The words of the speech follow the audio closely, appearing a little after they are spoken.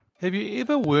Have you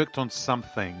ever worked on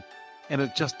something and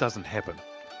it just doesn't happen?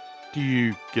 Do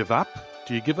you give up?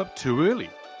 Do you give up too early?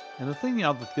 And the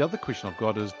other question I've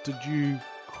got is, did you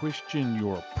question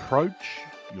your approach,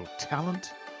 your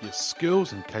talent, your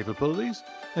skills and capabilities?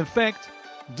 In fact,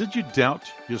 did you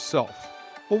doubt yourself?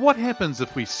 Well, what happens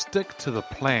if we stick to the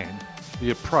plan, the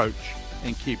approach,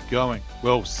 and keep going?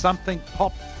 Will something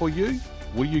pop for you?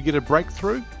 Will you get a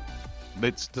breakthrough?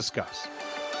 Let's discuss.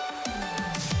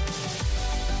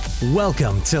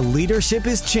 Welcome to Leadership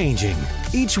is Changing.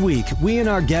 Each week, we and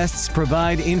our guests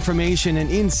provide information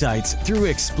and insights through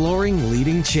exploring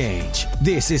leading change.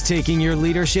 This is taking your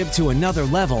leadership to another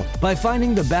level by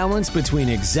finding the balance between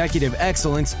executive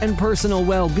excellence and personal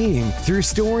well-being through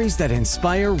stories that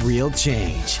inspire real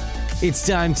change. It's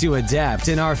time to adapt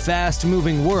in our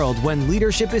fast-moving world when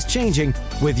leadership is changing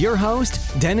with your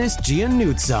host, Dennis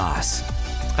Giannoutsas.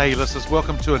 Hey listeners,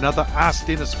 welcome to another Ask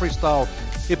Dennis Freestyle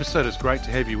episode. It's great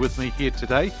to have you with me here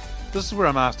today. This is where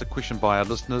I'm asked a question by our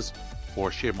listeners or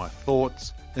I share my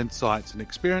thoughts, insights and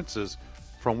experiences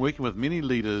from working with many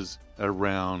leaders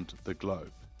around the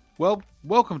globe. Well,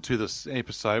 welcome to this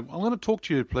episode. I'm going to talk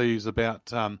to you please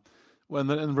about in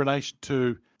relation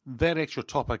to that actual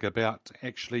topic about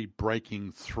actually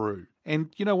breaking through.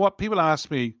 And you know what? People ask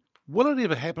me, will it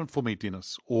ever happen for me,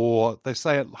 Dennis? Or they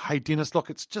say, hey Dennis, look,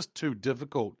 it's just too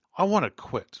difficult. I want to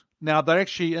quit. Now, they're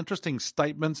actually interesting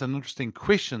statements and interesting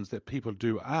questions that people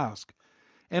do ask.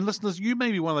 And listeners, you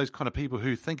may be one of those kind of people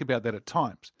who think about that at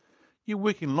times. You're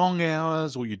working long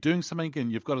hours or you're doing something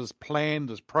and you've got this plan,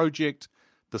 this project,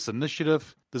 this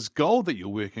initiative, this goal that you're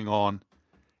working on.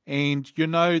 And you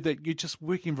know that you're just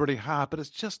working really hard, but it's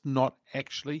just not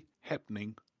actually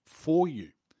happening for you.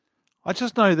 I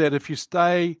just know that if you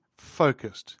stay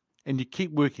focused and you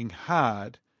keep working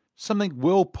hard, something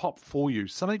will pop for you.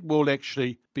 Something will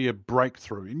actually be a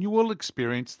breakthrough, and you will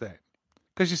experience that.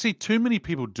 Because you see, too many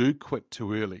people do quit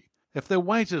too early. If they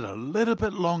waited a little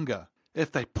bit longer,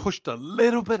 if they pushed a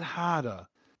little bit harder,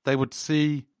 they would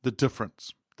see the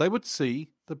difference. They would see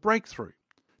the breakthrough.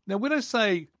 Now, when I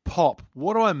say pop,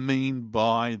 what do I mean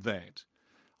by that?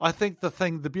 I think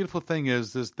the beautiful thing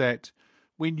is that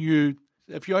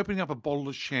if you're opening up a bottle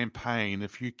of champagne,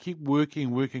 if you keep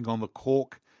working on the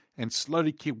cork, and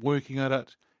slowly keep working at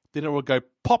it, then it will go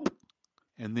pop,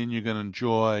 and then you're going to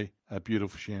enjoy a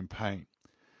beautiful champagne.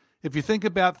 If you think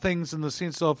about things in the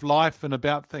sense of life and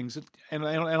about things, and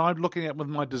I'm looking at with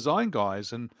my design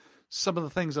guys and some of the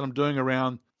things that I'm doing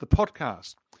around the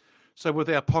podcast. So with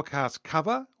our podcast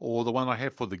cover, or the one I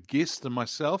have for the guest and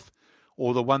myself,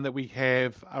 or the one that we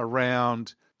have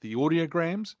around the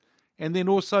audiograms, and then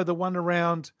also the one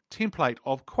around template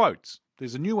of quotes.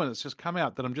 There's a new one that's just come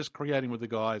out that I'm just creating with the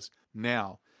guys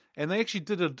now. And they actually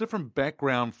did a different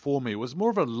background for me. It was more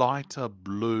of a lighter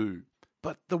blue.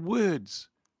 But the words,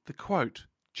 the quote,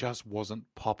 just wasn't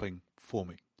popping for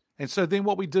me. And so then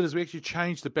what we did is we actually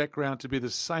changed the background to be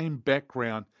the same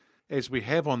background as we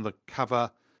have on the cover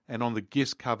and on the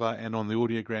guest cover and on the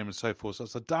audiogram and so forth. So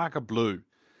it's a darker blue.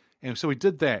 And so we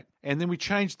did that. And then we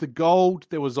changed the gold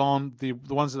that was on the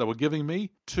ones that they were giving me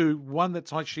to one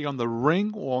that's actually on the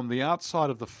ring or on the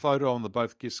outside of the photo on the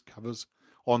both guest covers.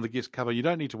 On the guest cover, you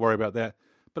don't need to worry about that.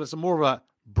 But it's more of a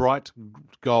bright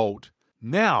gold.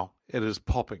 Now it is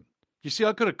popping. You see,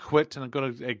 I could have quit and I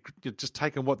could have just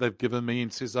taken what they've given me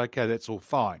and says, okay, that's all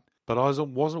fine. But I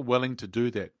wasn't willing to do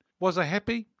that. Was I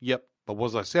happy? Yep. But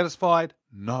was I satisfied?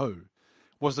 No.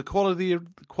 Was the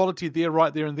quality there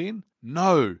right there and then?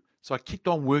 No. So I kept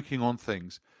on working on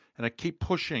things and I keep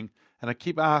pushing and I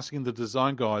keep asking the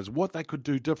design guys what they could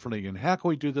do differently and how can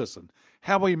we do this and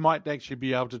how we might actually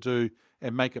be able to do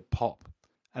and make it pop.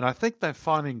 And I think they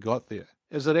finally got there.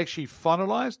 Is it actually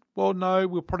finalized? Well, no,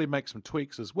 we'll probably make some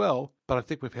tweaks as well, but I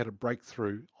think we've had a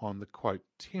breakthrough on the quote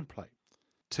template.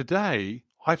 Today,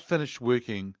 I finished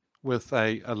working with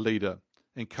a leader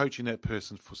and coaching that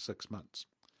person for 6 months.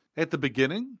 At the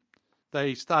beginning,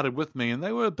 they started with me and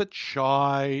they were a bit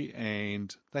shy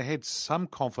and they had some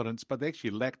confidence, but they actually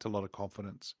lacked a lot of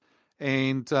confidence.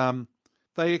 And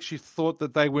they actually thought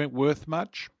that they weren't worth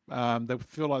much. They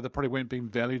feel like they probably weren't being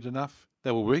valued enough.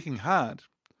 They were working hard.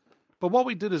 But what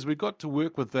we did is we got to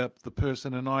work with the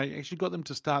person and I actually got them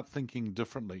to start thinking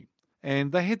differently.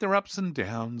 And they had their ups and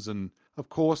downs and of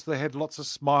course they had lots of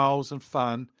smiles and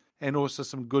fun and also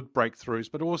some good breakthroughs.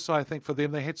 But also I think for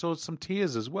them they had sort of some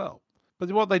tears as well.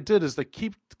 But what they did is they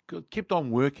kept on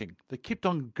working. They kept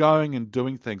on going and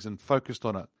doing things and focused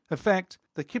on it. In fact,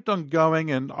 they kept on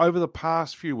going and over the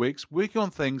past few weeks, working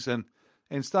on things and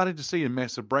starting to see a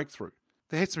massive breakthrough.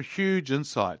 They had some huge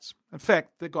insights. In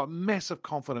fact, they've got massive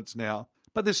confidence now,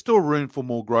 but there's still room for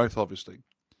more growth, obviously.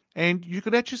 And you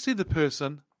could actually see the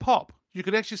person, pop. You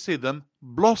could actually see them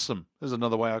blossom, is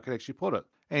another way I could actually put it.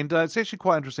 And it's actually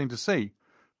quite interesting to see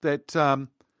that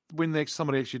when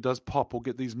somebody actually does pop or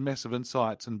get these massive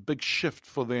insights and big shift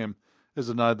for them is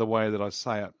another way that I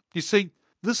say it. You see,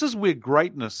 this is where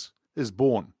greatness is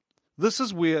born. This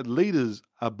is where leaders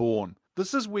are born.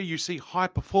 This is where you see high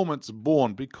performance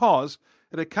born, because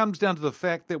it comes down to the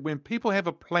fact that when people have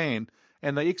a plan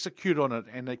and they execute on it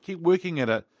and they keep working at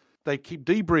it, they keep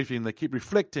debriefing, they keep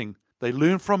reflecting, they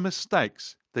learn from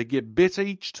mistakes, they get better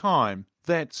each time,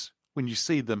 that's when you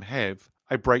see them have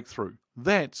a breakthrough.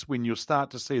 That's when you'll start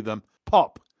to see them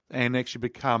pop and actually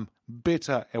become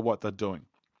better at what they're doing.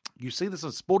 You see this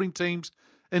in sporting teams,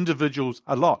 individuals,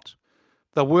 a lot.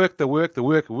 They'll work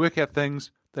out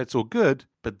things, that's all good,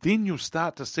 but then you'll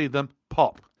start to see them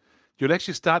pop. You'll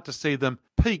actually start to see them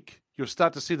peak. You'll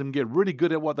start to see them get really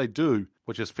good at what they do,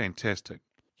 which is fantastic.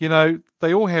 You know,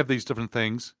 they all have these different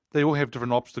things. They all have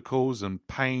different obstacles and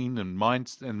pain and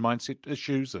mindset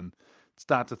issues and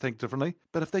start to think differently.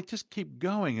 But if they just keep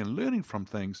going and learning from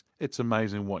things, it's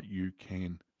amazing what you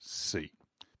can see.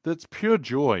 That's pure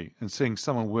joy in seeing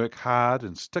someone work hard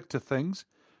and stick to things,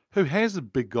 who has a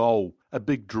big goal, a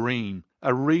big dream,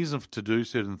 a reason to do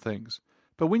certain things.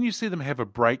 But when you see them have a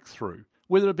breakthrough,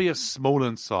 whether it be a small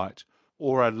insight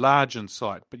or a large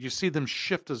insight, but you see them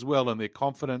shift as well in their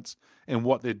confidence in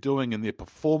what they're doing in their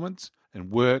performance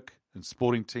and work and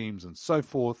sporting teams and so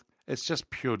forth, it's just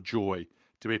pure joy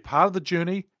to be part of the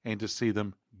journey and to see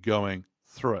them going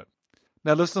through it.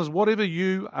 Now, listeners, whatever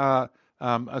you are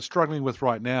struggling with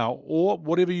right now, or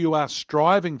whatever you are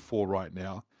striving for right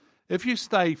now, if you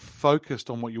stay focused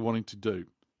on what you're wanting to do,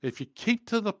 if you keep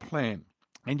to the plan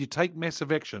and you take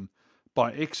massive action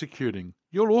by executing,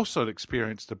 you'll also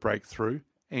experience the breakthrough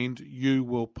and you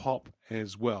will pop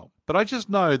as well. But I just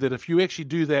know that if you actually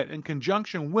do that in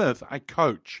conjunction with a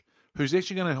coach who's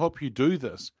actually going to help you do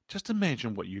this, just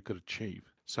imagine what you could achieve.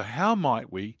 So how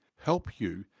might we help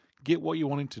you get what you're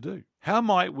wanting to do? How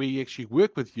might we actually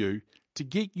work with you to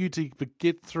get you to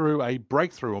get through a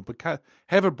breakthrough or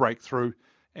have a breakthrough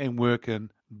and work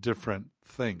in different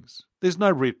things? There's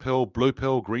no red pill, blue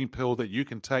pill, green pill that you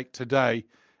can take today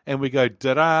and we go,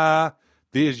 da-da,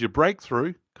 there's your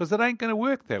breakthrough, because it ain't going to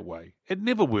work that way. It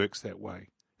never works that way.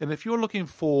 And if you're looking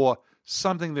for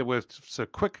something that was a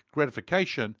quick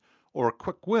gratification or a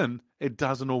quick win, it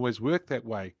doesn't always work that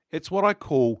way. It's what I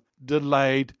call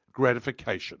delayed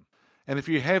gratification. And if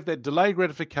you have that delayed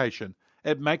gratification,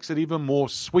 it makes it even more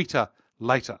sweeter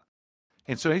later.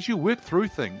 And so as you work through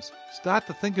things, start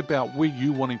to think about where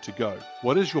you're wanting to go.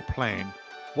 What is your plan?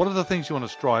 What are the things you want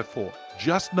to strive for?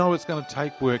 Just know it's going to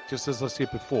take work, just as I said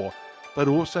before, but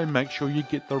also make sure you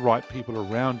get the right people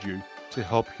around you to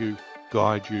help you,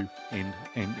 guide you, and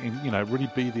really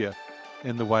be there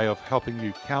in the way of helping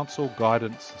you, counsel,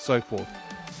 guidance, and so forth,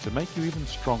 to make you even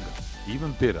stronger,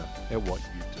 even better at what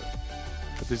you do.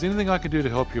 If there's anything I can do to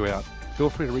help you out, feel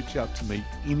free to reach out to me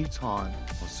anytime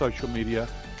on social media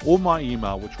or my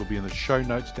email, which will be in the show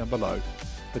notes down below,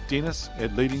 at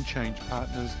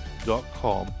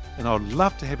dennis@leadingchangepartners.com. And I'd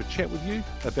love to have a chat with you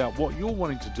about what you're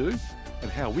wanting to do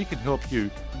and how we can help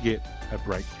you get a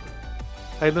breakthrough.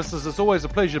 Hey listeners, it's always a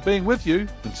pleasure being with you.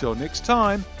 Until next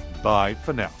time, bye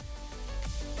for now.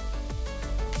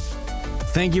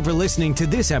 Thank you for listening to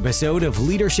this episode of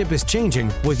Leadership is Changing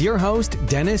with your host,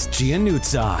 Dennis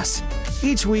Giannoutsas.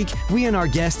 Each week, we and our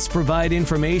guests provide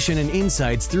information and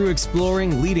insights through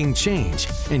exploring leading change,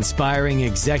 inspiring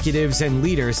executives and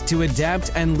leaders to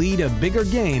adapt and lead a bigger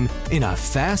game in a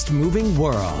fast-moving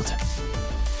world.